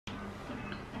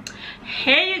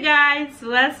Hey you guys,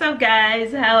 what's up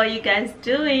guys? How are you guys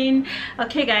doing?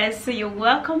 Okay guys, so you're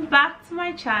welcome back to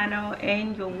my channel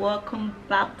and you're welcome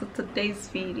back to today's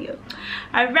video.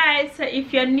 Alright, so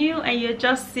if you're new and you're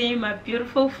just seeing my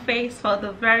beautiful face for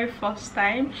the very first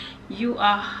time, you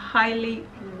are highly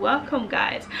welcome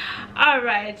guys.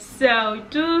 Alright, so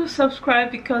do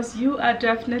subscribe because you are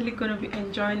definitely going to be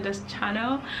enjoying this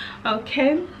channel.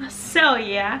 Okay, so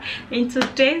yeah, in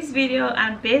today's video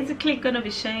I'm basically going to be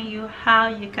showing you how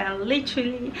you can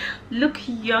literally look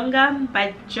younger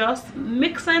by just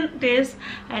mixing this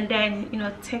and then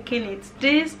taking it.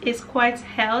 This is quite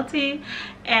healthy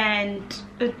and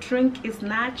the drink is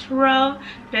natural,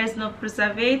 there's no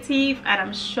preservative, and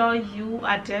I'm sure you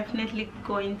are definitely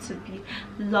going to be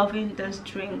loving this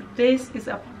drink. This is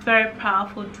a very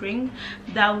powerful drink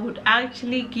that would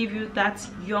actually give you that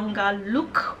younger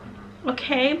look.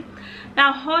 Okay,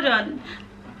 now hold on.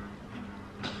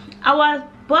 Our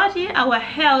body, our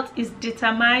health is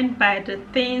determined by the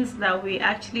things that we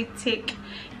actually take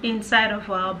inside of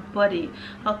our body.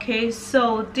 Okay,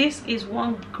 so this is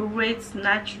one great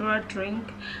natural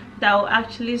drink that will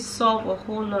actually solve a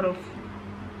whole lot of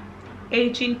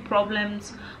aging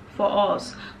problems for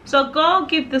us. So go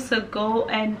give this a go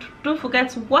and don't forget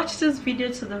to watch this video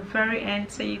to the very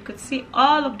end so you could see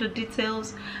all of the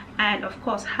details and of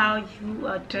course how you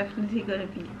are definitely going to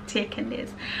be taking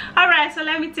this. Alright, so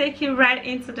let me take you right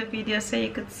into the video so you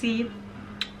could see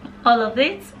all of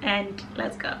it, and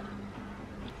let's go.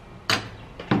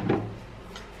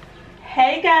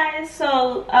 Hey guys,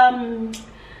 so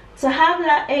to have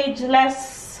that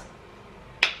ageless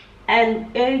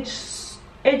and ageless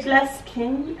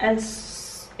skin and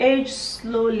age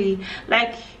slowly,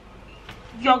 like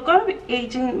you're gonna be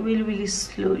aging really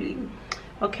slowly,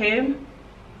 okay,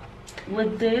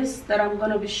 with this that I'm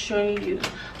gonna be showing you.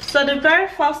 So the very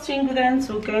first ingredients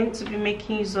we're going to be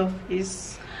making use of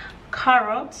is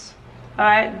carrots.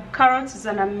 Alright, carrots is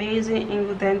an amazing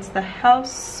ingredient that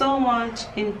helps so much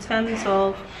in terms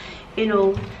of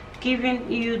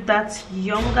giving you that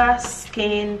younger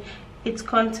skin. It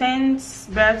contains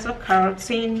beta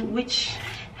carotene, which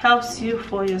helps you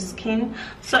for your skin.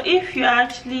 So if you're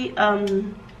actually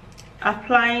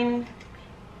applying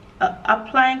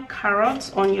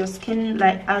carrots on your skin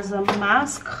like as a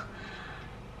mask,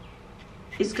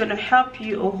 it's going to help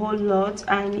you a whole lot.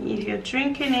 And if you're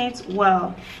drinking it,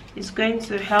 well, it's going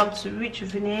to help to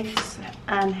rejuvenate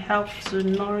and help to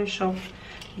nourish up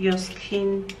your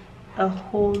skin a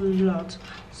whole lot.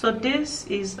 So this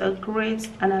is a great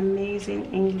and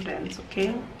amazing ingredient.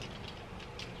 Okay,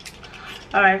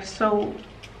 all right, so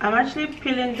I'm actually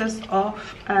peeling this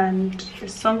off and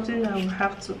it's something that we'll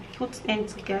have to put in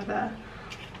together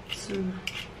to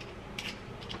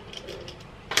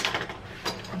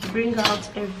bring out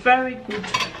a very good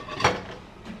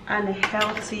and a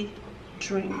healthy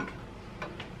drink.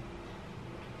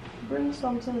 Bring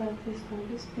something like this on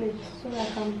this plate so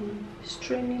that I can be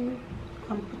straining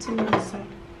and putting it inside.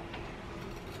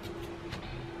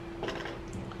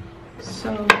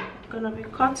 So I'm gonna be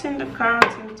cutting the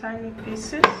carrots in tiny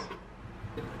pieces.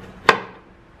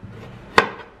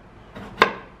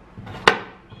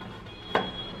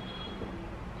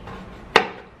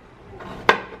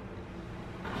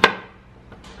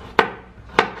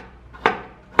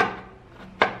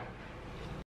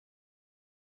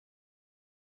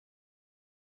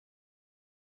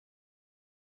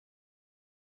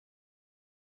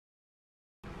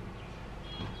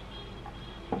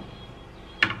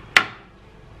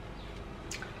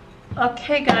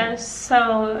 Okay guys,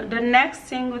 so the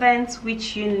next ingredient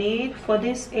which you need for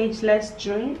this ageless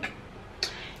drink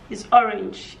is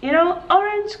orange.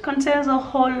 Orange contains a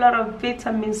whole lot of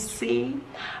vitamin C.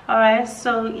 Alright,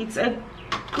 so it's a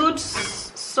good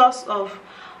source of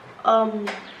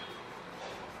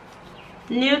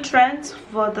nutrients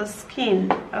for the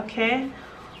skin. Okay,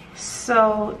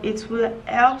 so it will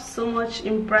help so much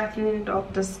in brightening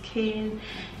up the skin.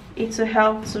 It will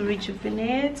help to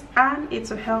rejuvenate and it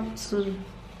will help to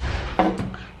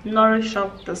nourish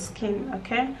up the skin.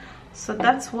 Okay, so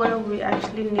that's why we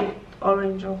actually need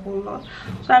orange a whole lot.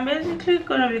 So I'm basically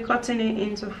going to be cutting it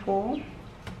into 4.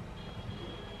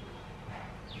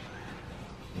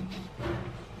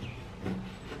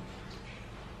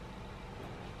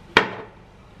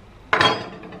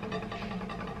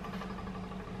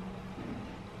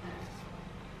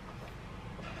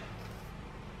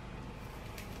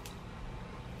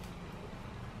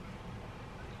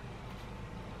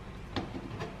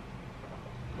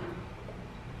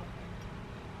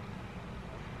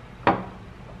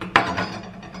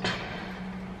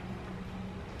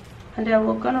 And then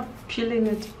we're gonna peeling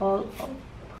it all up.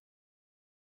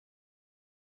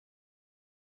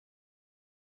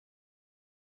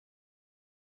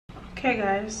 Okay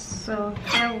guys, so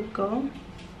here we go.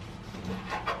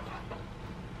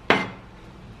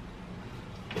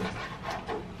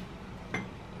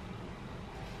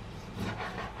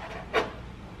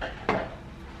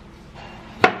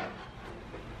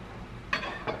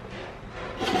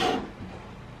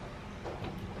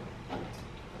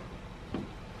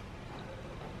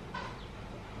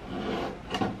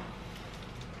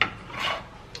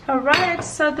 Alright,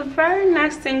 so the very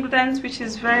next ingredient which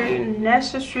is very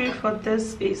necessary for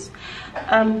this is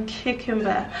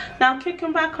cucumber. Now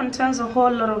cucumber contains a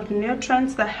whole lot of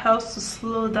nutrients that helps to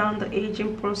slow down the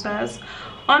aging process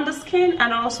on the skin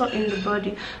and also in the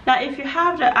body. Now if you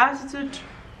have the attitude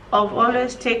of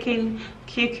always taking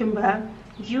cucumber,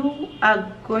 you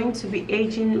are going to be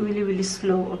aging really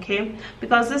slow, okay?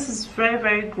 Because this is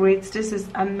very great. This is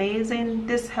amazing.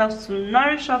 This helps to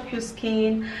nourish up your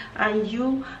skin, and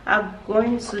you are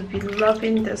going to be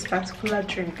loving this particular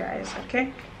drink, guys.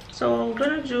 Okay, so what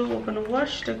we're gonna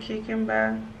wash the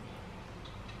cucumber.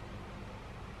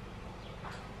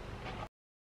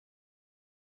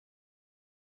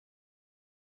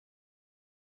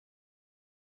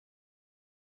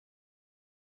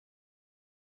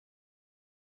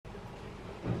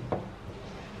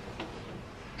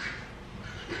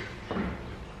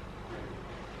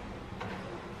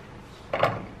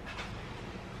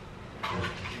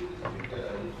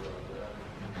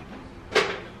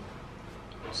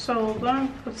 So we're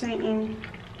gonna put in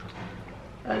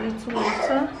a little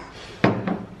water.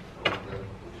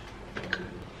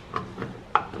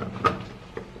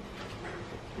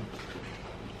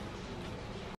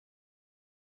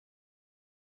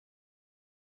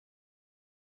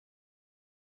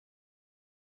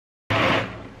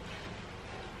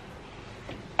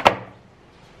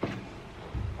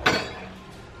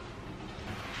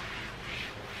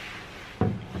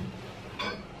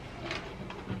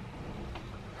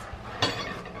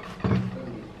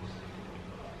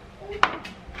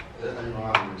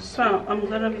 So I'm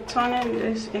gonna be turning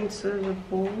this into the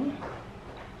bowl.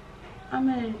 How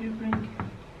many did you bring?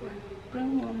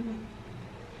 Bring one more.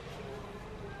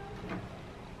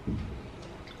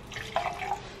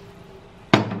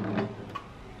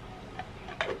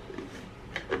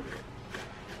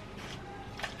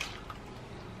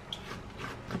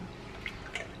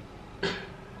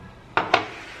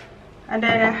 And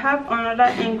then I have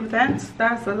another ingredient.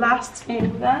 That's the last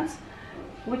ingredient,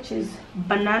 which is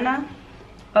banana.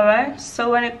 Alright,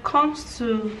 so when it comes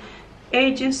to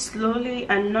aging slowly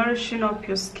and nourishing up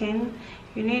your skin,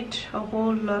 you need a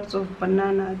whole lot of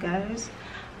banana, guys.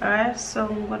 Alright, so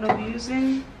I'm gonna be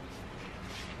using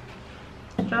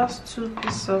just 2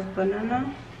 pieces of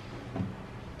banana,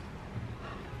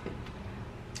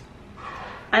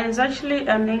 and it's actually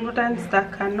an ingredient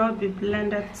that cannot be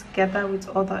blended together with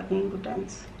other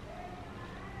ingredients.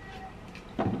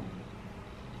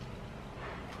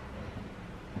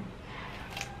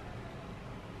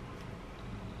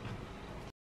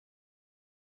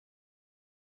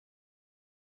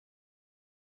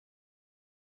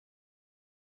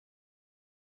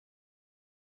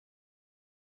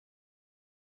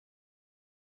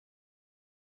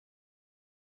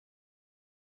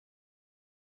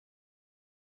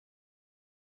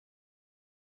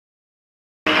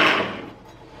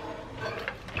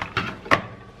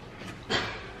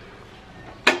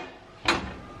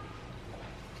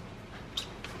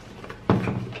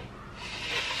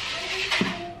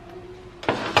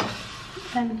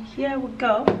 And here we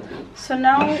go. So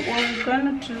now what we're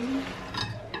gonna do,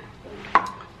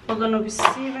 we're gonna be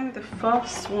sieving the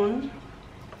first one.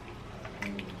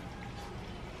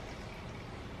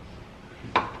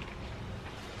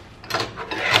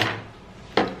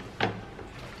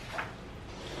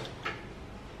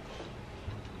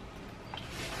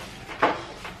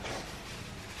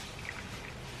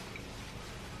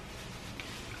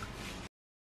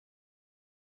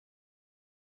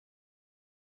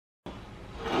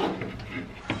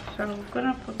 So I'm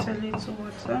gonna put a little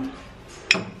water.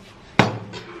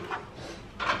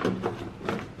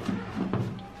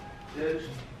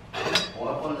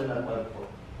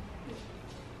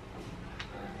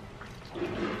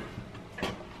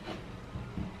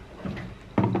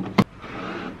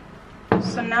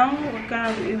 So now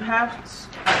you have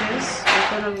this.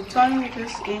 We're gonna be turning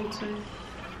this into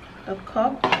a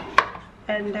cup,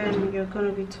 and then you're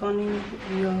gonna be turning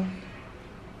your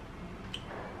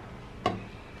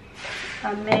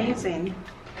amazing,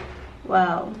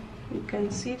 wow, you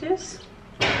can see this.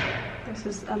 This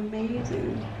is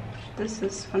amazing. This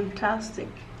is fantastic.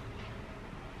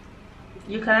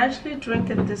 You can actually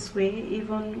drink it this way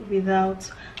even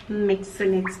without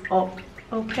mixing it up,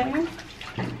 okay?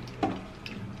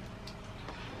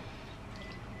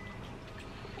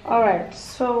 All right,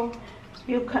 so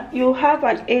you have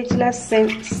an ageless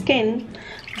skin.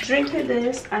 Drinking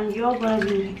this and you're going to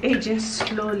be aging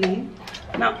slowly.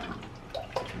 Now,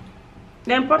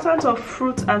 the importance of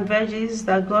fruits and veggies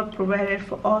that God provided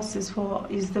for us is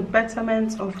the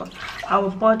betterment of our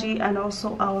body and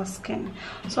also our skin.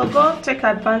 So go take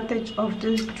advantage of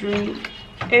this drink,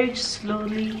 age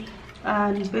slowly,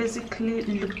 and basically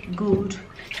look good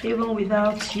even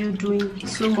without you doing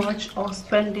too much or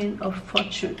spending a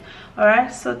fortune. All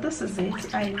right, so this is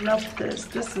it. I love this.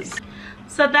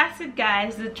 So that's it,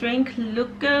 guys. The drink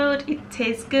look good, it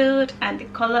tastes good, and the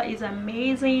color is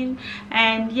amazing.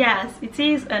 And yes, it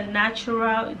is a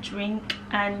natural drink,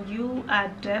 and you are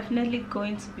definitely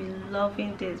going to be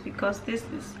loving this because this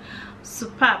is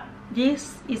superb.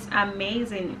 This is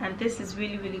amazing, and this is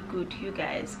really good, you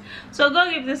guys. So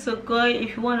go give this a go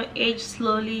if you want to age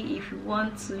slowly, if you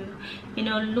want to, you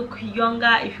know, look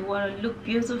younger, if you want to look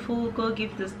beautiful. Go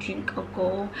give this drink a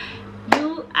go.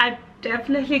 You are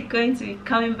definitely going to be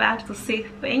coming back to say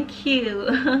thank you.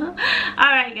 All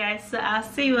right, guys, so I'll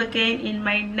see you again in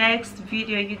my next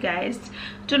video. You guys,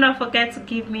 do not forget to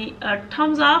give me a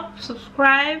thumbs up,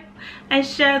 subscribe, and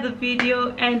share the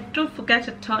video, and don't forget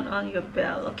to turn on your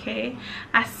bell. Okay,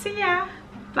 I see ya.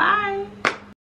 Bye.